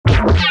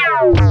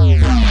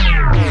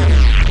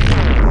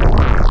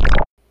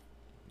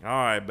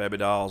Alright, baby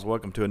dolls,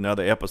 welcome to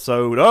another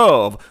episode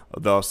of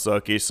The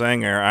Sucky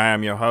Singer. I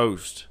am your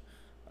host,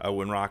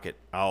 Owen Rocket,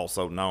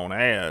 also known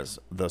as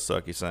The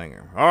Sucky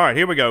Singer. Alright,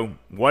 here we go.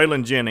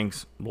 Waylon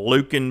Jennings,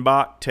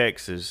 Luckenbach,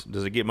 Texas.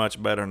 Does it get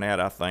much better than that?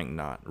 I think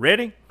not.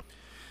 Ready?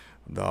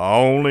 The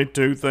only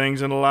two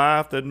things in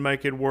life that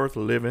make it worth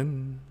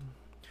living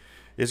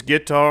is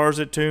guitars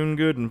that tune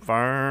good and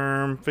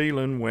firm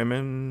feeling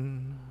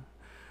women.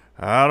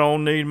 I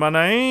don't need my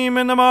name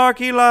in the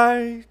marquee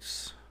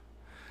lights.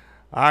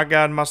 I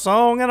got my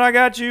song and I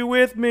got you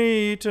with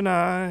me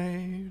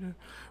tonight.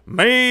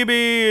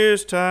 Maybe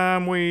it's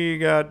time we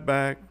got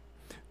back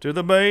to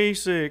the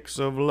basics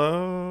of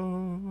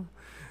love.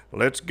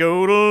 Let's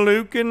go to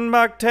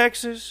Luckenbach,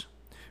 Texas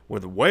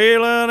with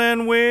Waylon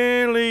and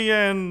Willie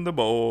and the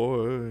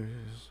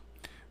boys.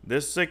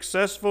 This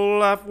successful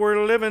life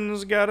we're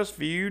living's got us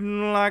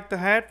feuding like the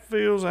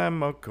Hatfields and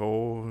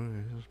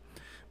McCoys.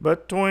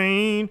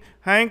 Between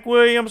Hank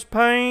Williams'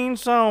 pain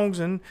songs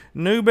and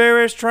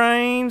Newberry's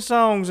train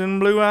songs and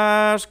Blue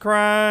Eyes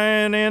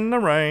crying in the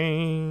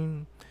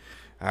rain.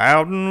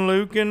 Out in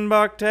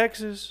Luckenbach,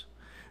 Texas,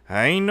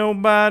 ain't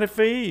nobody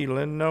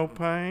feeling no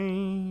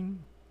pain.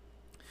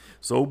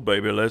 So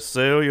baby, let's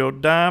sell your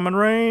diamond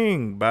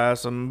ring, buy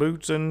some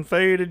boots and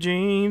faded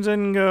jeans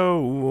and go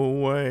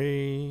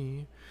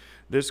away.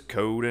 This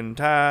coat and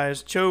tie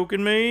is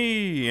choking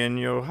me. In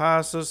your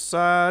high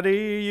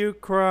society, you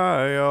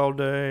cry all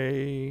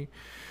day.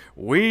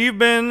 We've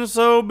been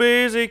so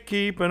busy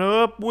keeping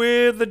up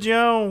with the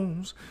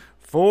Jones.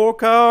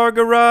 4-car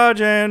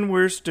garage and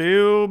we're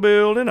still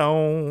building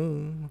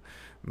on.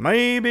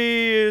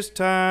 Maybe it's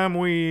time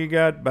we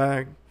got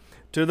back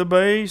to the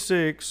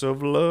basics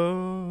of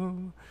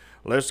love.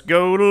 Let's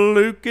go to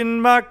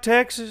Luckenbach,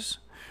 Texas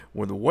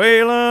with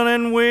Waylon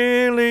and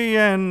Willie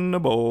and the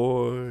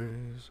boys.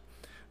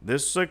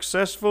 This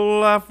successful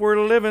life we're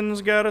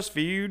living's got us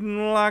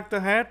feuding like the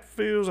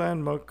Hatfields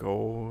and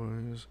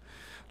McCoys.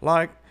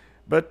 Like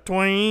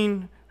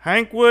between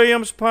Hank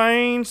Williams'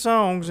 pain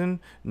songs and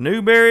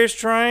Newberry's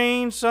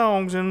train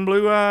songs and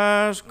Blue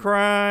Eyes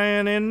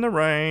crying in the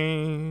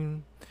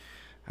rain.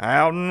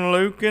 Out in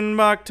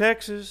Luckenbach,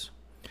 Texas,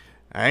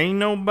 ain't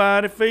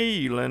nobody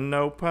feeling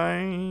no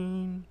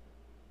pain.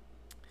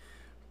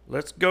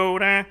 Let's go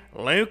to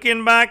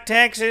Luckenbach,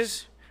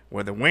 Texas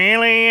with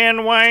Willie and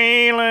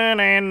Waylon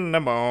and the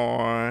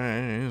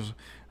boys.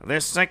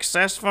 This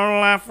successful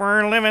life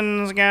we're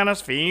living's got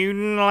us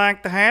feuding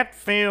like the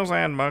Hatfields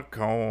and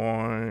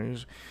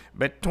McCoys.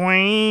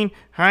 Between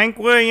Hank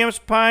Williams'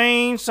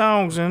 pain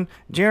songs and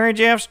Jerry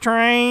Jeff's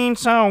train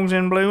songs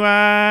and Blue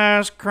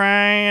Eyes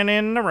crying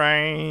in the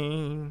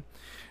rain.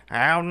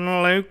 Out in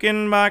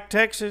Luckenbach,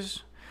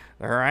 Texas,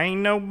 there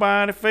ain't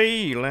nobody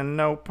feeling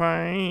no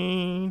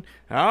pain.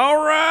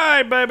 All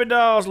right, baby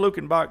dolls,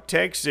 Luckenbach,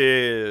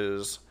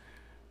 Texas.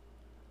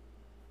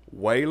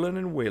 Waylon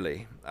and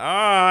Willie. All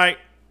right.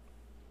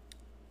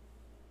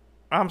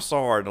 I'm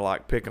sorry to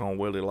pick on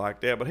Willie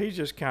like that, but he's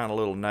just kind of a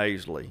little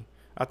nasally.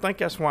 I think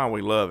that's why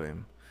we love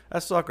him.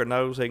 That sucker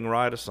knows he can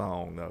write a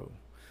song, though.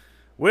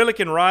 Willie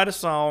can write a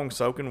song,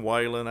 so can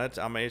Waylon.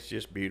 It's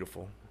just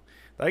beautiful.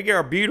 They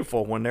are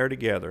beautiful when they're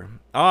together.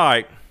 All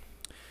right.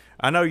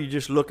 I know you're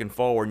just looking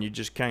forward and you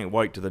just can't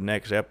wait to the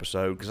next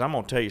episode, because I'm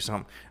gonna tell you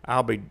something.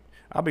 I'll be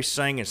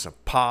singing some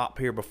pop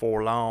here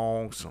before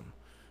long,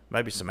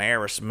 maybe some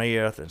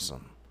Aerosmith and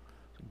some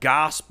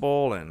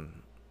gospel,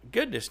 and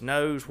goodness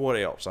knows what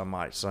else I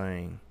might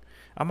sing.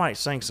 I might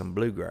sing some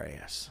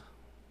bluegrass.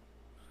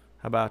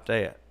 How about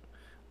that?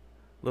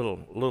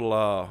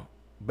 Little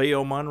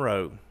Bill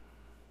Monroe.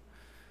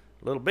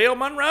 Little Bill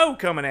Monroe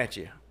coming at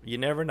you. You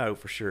never know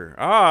for sure.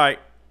 All right.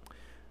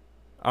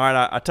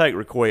 I take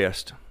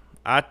request.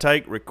 I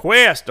take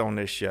request on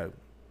this show.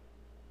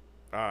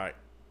 All right.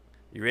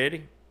 You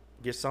ready?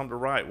 Get something to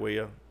write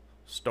with.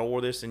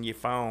 Store this in your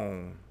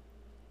phone.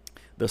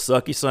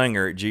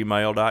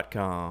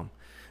 TheSuckySinger@gmail.com.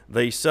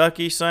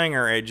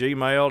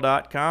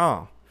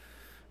 TheSuckySinger@gmail.com.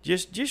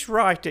 Just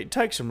write it.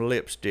 Take some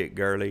lipstick,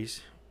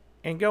 girlies,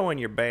 and go in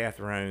your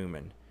bathroom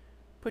and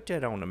put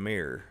that on the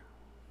mirror.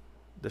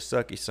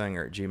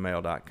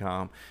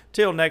 TheSuckySinger@gmail.com.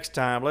 Till next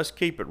time, let's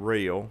keep it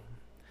real.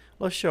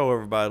 Let's show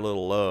everybody a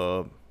little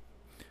love.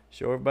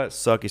 Show everybody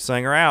Sucky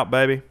Singer out,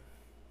 baby.